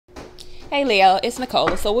Hey Leo, it's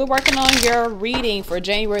Nicola. So we're working on your reading for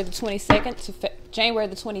January the 27th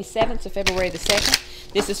to February the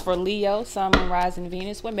 2nd. This is for Leo, Sun, Moon, Rising,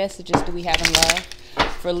 Venus. What messages do we have in love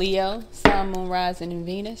for Leo, Sun, Moon, Rising, and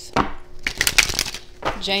Venus?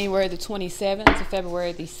 January the 27th to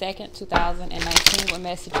February the 2nd, 2019. What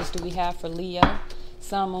messages do we have for Leo,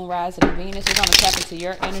 Sun, Moon, Rising, and Venus? We're going to tap into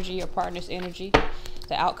your energy, your partner's energy,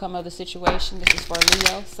 the outcome of the situation. This is for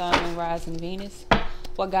Leo, Sun, Moon, Rising, Venus.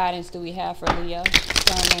 What guidance do we have for Leo,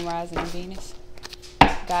 Sun, Moon, Rising, and Venus?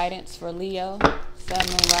 Guidance for Leo, Sun,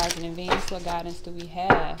 Moon, Rising, and Venus. What guidance do we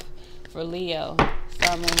have for Leo,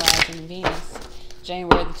 Sun, Moon, Rising, and Venus?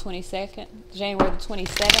 January the 27th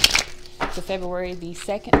to February the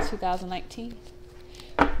 2nd, 2019.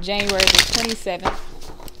 January the 27th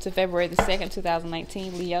to February the 2nd,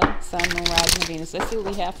 2019. Leo, Sun, Moon, Rising, and Venus. Let's see what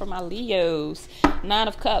we have for my Leos. Nine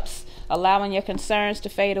of Cups, allowing your concerns to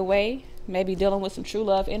fade away. Maybe dealing with some true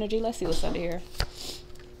love energy. Let's see what's under here.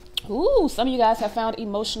 Ooh, some of you guys have found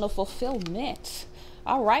emotional fulfillment.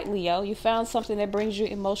 All right, Leo, you found something that brings you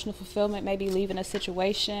emotional fulfillment. Maybe leaving a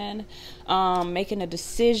situation, making a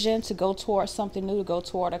decision to go towards something new, to go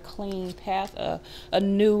toward a clean path, a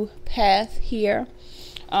new path here.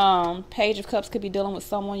 Page of Cups could be dealing with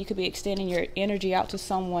someone. You could be extending your energy out to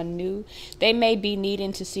someone new. They may be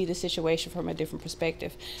needing to see the situation from a different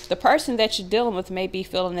perspective. The person that you're dealing with may be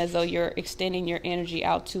feeling as though you're extending your energy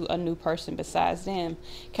out to a new person besides them.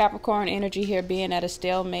 Capricorn energy here, being at a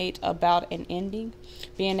stalemate about an ending,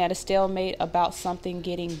 being at a stalemate about something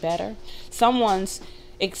getting better. Someone's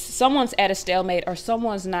at a stalemate, or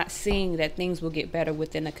someone's not seeing that things will get better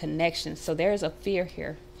within a connection. So there's a fear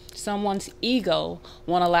here. Someone's ego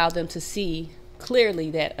won't allow them to see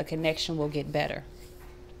clearly that a connection will get better.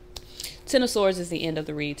 Ten of Swords is the end of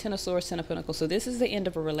the read. Ten of Swords, Ten of Pentacles. So this is the end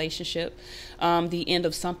of a relationship, the end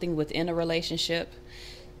of something within a relationship.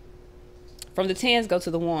 From the tens, go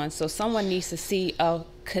to the wands. So someone needs to see a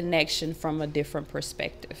connection from a different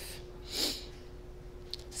perspective.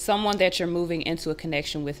 Someone that you're moving into a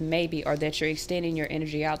connection with maybe, or that you're extending your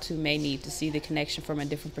energy out to, may need to see the connection from a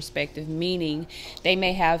different perspective, meaning they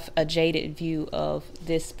may have a jaded view of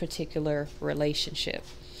this particular relationship.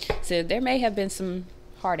 So there may have been some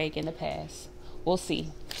heartache in the past. We'll see.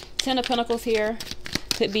 Ten of Pentacles here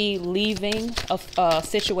could be leaving a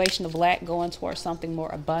situation of lack, going towards something more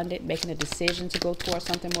abundant, making a decision to go towards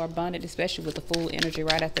something more abundant, especially with the Fool energy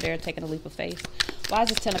right after there, taking a leap of faith. Why is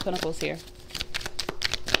this Ten of Pentacles here?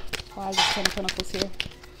 Why is this Ten of Pentacles here?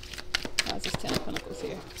 Why is this Ten of Pentacles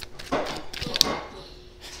here?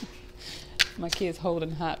 My kid's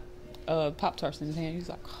holding hot Pop-Tarts in his hand. He's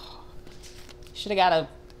like, oh. You should have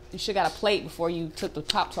got a plate before you took the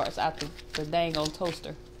Pop-Tarts out the dang old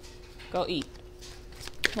toaster. Go eat.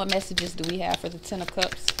 What messages do we have for the Ten of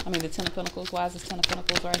Cups? I mean the Ten of Pentacles. Why is this Ten of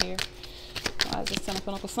Pentacles right here? Why is this Ten of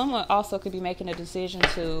Pentacles? Someone also could be making a decision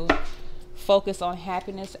to focus on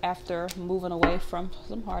happiness after moving away from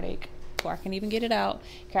some heartache. Or I can even get it out.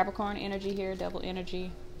 Capricorn energy here, Devil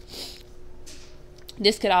energy.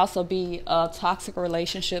 This could also be a toxic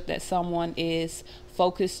relationship that someone is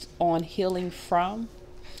focused on healing from.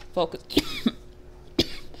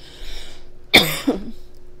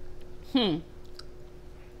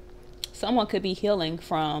 Someone could be healing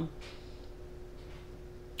from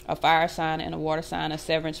a fire sign and a water sign, a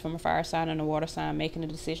severance from a fire sign and a water sign, making a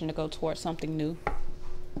decision to go towards something new.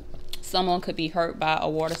 Someone could be hurt by a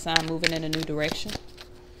water sign moving in a new direction.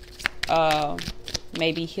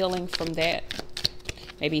 Maybe healing from that.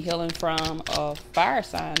 Maybe healing from a fire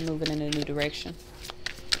sign moving in a new direction,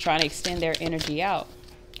 trying to extend their energy out.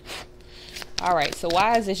 All right, so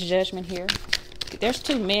why is this Judgment here? There's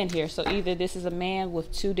two men here, so either this is a man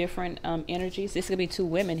with two different energies. This could be two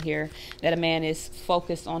women here that a man is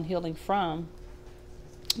focused on healing from.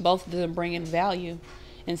 Both of them bringing value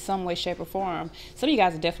in some way, shape, or form. Some of you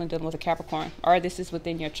guys are definitely dealing with a Capricorn, or this is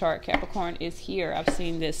within your chart. Capricorn is here. I've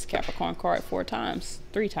seen this Capricorn card three times.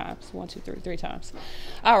 3 times.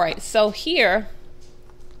 All right, so here,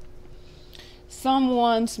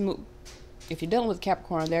 if you're dealing with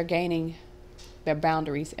Capricorn, they're gaining their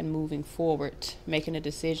boundaries and moving forward, making a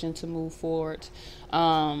decision to move forward.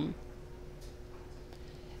 There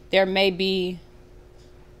may be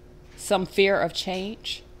some fear of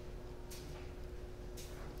change.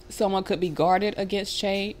 Someone could be guarded against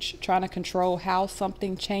change, trying to control how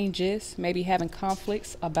something changes, maybe having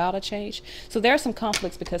conflicts about a change. So there are some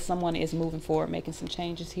conflicts because someone is moving forward, making some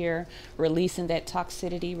changes here, releasing that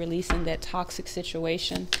toxicity, releasing that toxic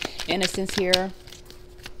situation. Innocence here.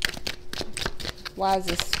 Why is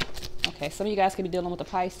this? Okay, some of you guys could be dealing with the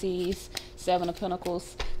Pisces, Seven of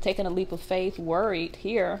Pentacles, taking a leap of faith, worried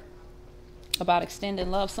here about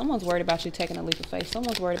extending love. Someone's worried about you taking a leap of faith.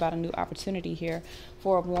 Someone's worried about a new opportunity here.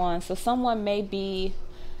 4 of Wands. So someone may be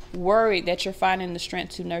worried that you're finding the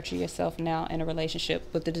strength to nurture yourself now in a relationship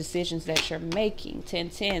with the decisions that you're making.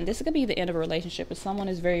 10-10. This could be the end of a relationship if someone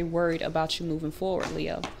is very worried about you moving forward,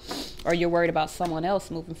 Leo. Or you're worried about someone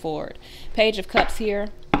else moving forward. Page of Cups here.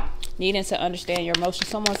 Needing to understand your emotions.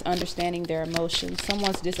 Someone's understanding their emotions.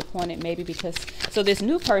 Someone's disappointed maybe because... So this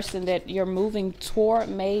new person that you're moving toward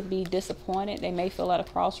may be disappointed. They may feel at a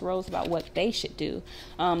crossroads about what they should do.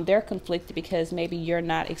 They're conflicted because maybe you're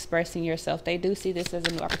not expressing yourself. They do see this as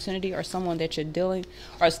a new opportunity, or someone that you're dealing...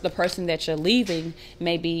 Or the person that you're leaving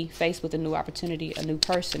may be faced with a new opportunity, a new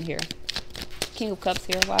person here. King of Cups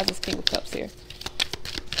here. Why is this King of Cups here?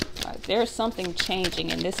 There's something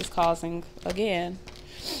changing, and this is causing, again...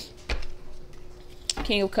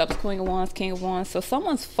 King of Cups, Queen of Wands, King of Wands. So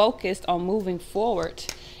someone's focused on moving forward,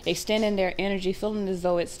 extending their energy, feeling as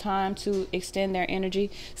though it's time to extend their energy.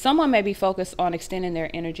 Someone may be focused on extending their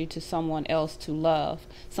energy to someone else to love.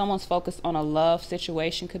 Someone's focused on a love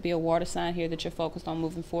situation. Could be a water sign here that you're focused on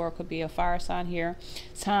moving forward. Could be a fire sign here.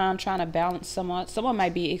 Time, trying to balance someone. Someone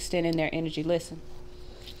might be extending their energy. Listen.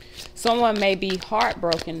 Someone may be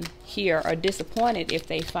heartbroken here or disappointed if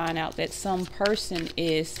they find out that some person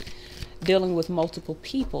is dealing with multiple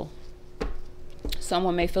people.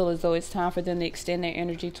 Someone may feel as though it's time for them to extend their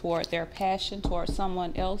energy toward their passion, toward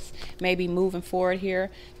someone else. Maybe moving forward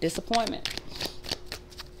here. Disappointment.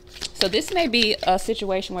 So this may be a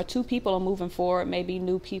situation where 2 people are moving forward. Maybe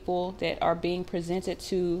new people that are being presented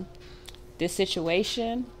to this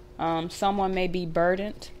situation. Someone may be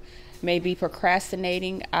burdened, may be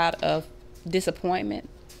procrastinating out of disappointment,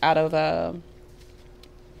 out of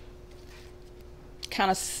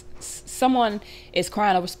kind of... Someone is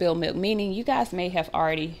crying over spilled milk, meaning you guys may have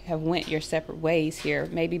already went your separate ways here,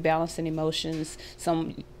 maybe balancing emotions.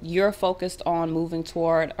 You're focused on moving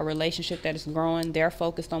toward a relationship that is growing. They're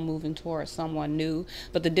focused on moving toward someone new,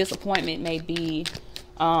 but the disappointment may be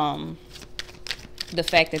the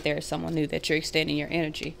fact that there is someone new that you're extending your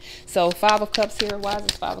energy. So 5 of Cups here. Why is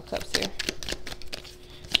this 5 of Cups here?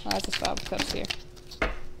 Why is this 5 of Cups here?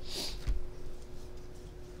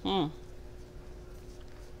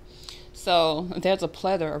 So there's a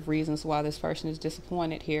plethora of reasons why this person is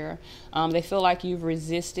disappointed here. They feel like you've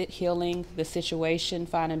resisted healing the situation,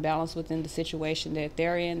 finding balance within the situation that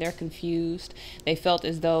they're in. They're confused. They felt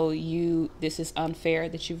as though this is unfair,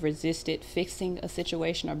 that you've resisted fixing a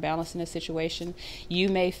situation or balancing a situation. You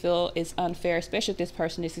may feel it's unfair, especially if this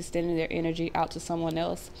person is extending their energy out to someone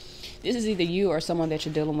else. This is either you or someone that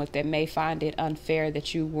you're dealing with that may find it unfair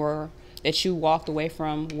that you walked away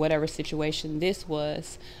from whatever situation this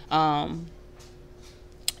was, and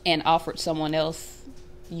offered someone else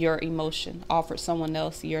your emotion, offered someone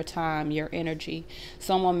else your time, your energy.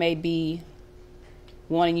 Someone may be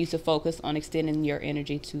wanting you to focus on extending your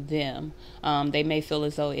energy to them. They may feel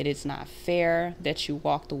as though it is not fair that you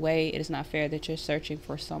walked away. It is not fair that you're searching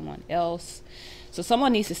for someone else. So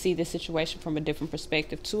someone needs to see this situation from a different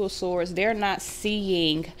perspective. 2 of Swords, they're not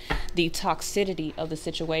seeing the toxicity of the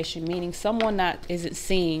situation, meaning someone isn't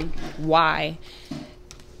seeing why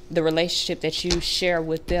the relationship that you share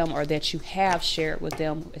with them or that you have shared with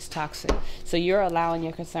them is toxic. So you're allowing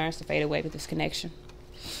your concerns to fade away with this connection.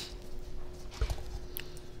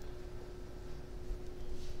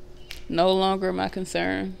 No longer my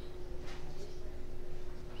concern.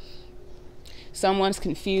 Someone's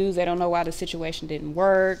confused. They don't know why the situation didn't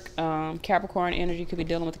work. Capricorn energy could be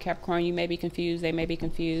dealing with the Capricorn. You may be confused. They may be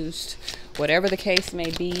confused. Whatever the case may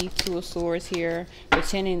be, 2 of Swords here,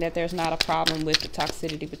 pretending that there's not a problem with the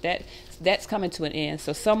toxicity. But that's coming to an end.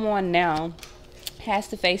 So someone now has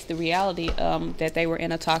to face the reality that they were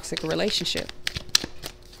in a toxic relationship.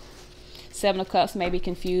 7 of Cups may be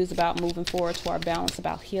confused about moving forward to our balance,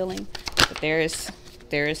 about healing. But there's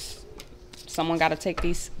someone got to take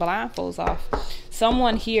these blindfolds off.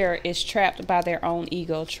 Someone here is trapped by their own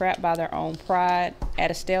ego, trapped by their own pride,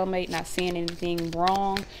 at a stalemate, not seeing anything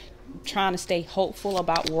wrong, trying to stay hopeful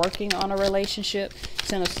about working on a relationship.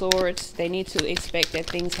 10 of Swords, they need to expect that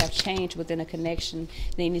things have changed within a connection.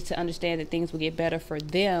 They need to understand that things will get better for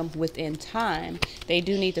them within time. They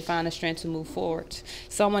do need to find the strength to move forward.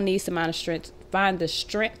 Someone needs to find the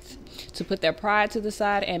strength to put their pride to the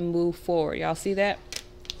side and move forward. Y'all see that?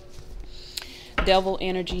 Devil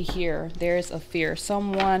energy here. There's a fear.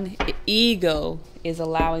 Someone ego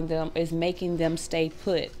is making them stay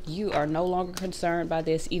put. You are no longer concerned by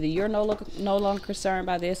this. Either you're no longer concerned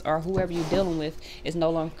by this, or whoever you're dealing with is no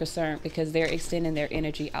longer concerned because they're extending their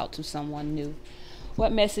energy out to someone new.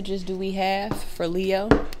 What messages do we have for Leo?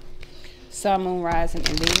 Sun, Moon, Rising,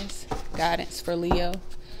 and Venus. Guidance for Leo.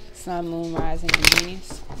 Sun, Moon, Rising, and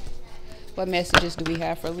Venus. What messages do we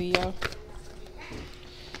have for Leo?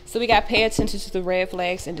 So we got pay attention to the red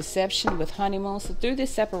flags and deception with honeymoon. So through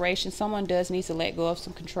this separation, someone does need to let go of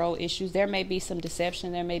some control issues. There may be some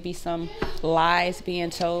deception. There may be some lies being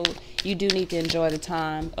told. You do need to enjoy the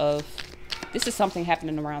time of, this is something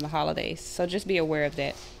happening around the holidays. So just be aware of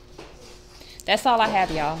that. That's all I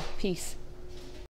have, y'all. Peace.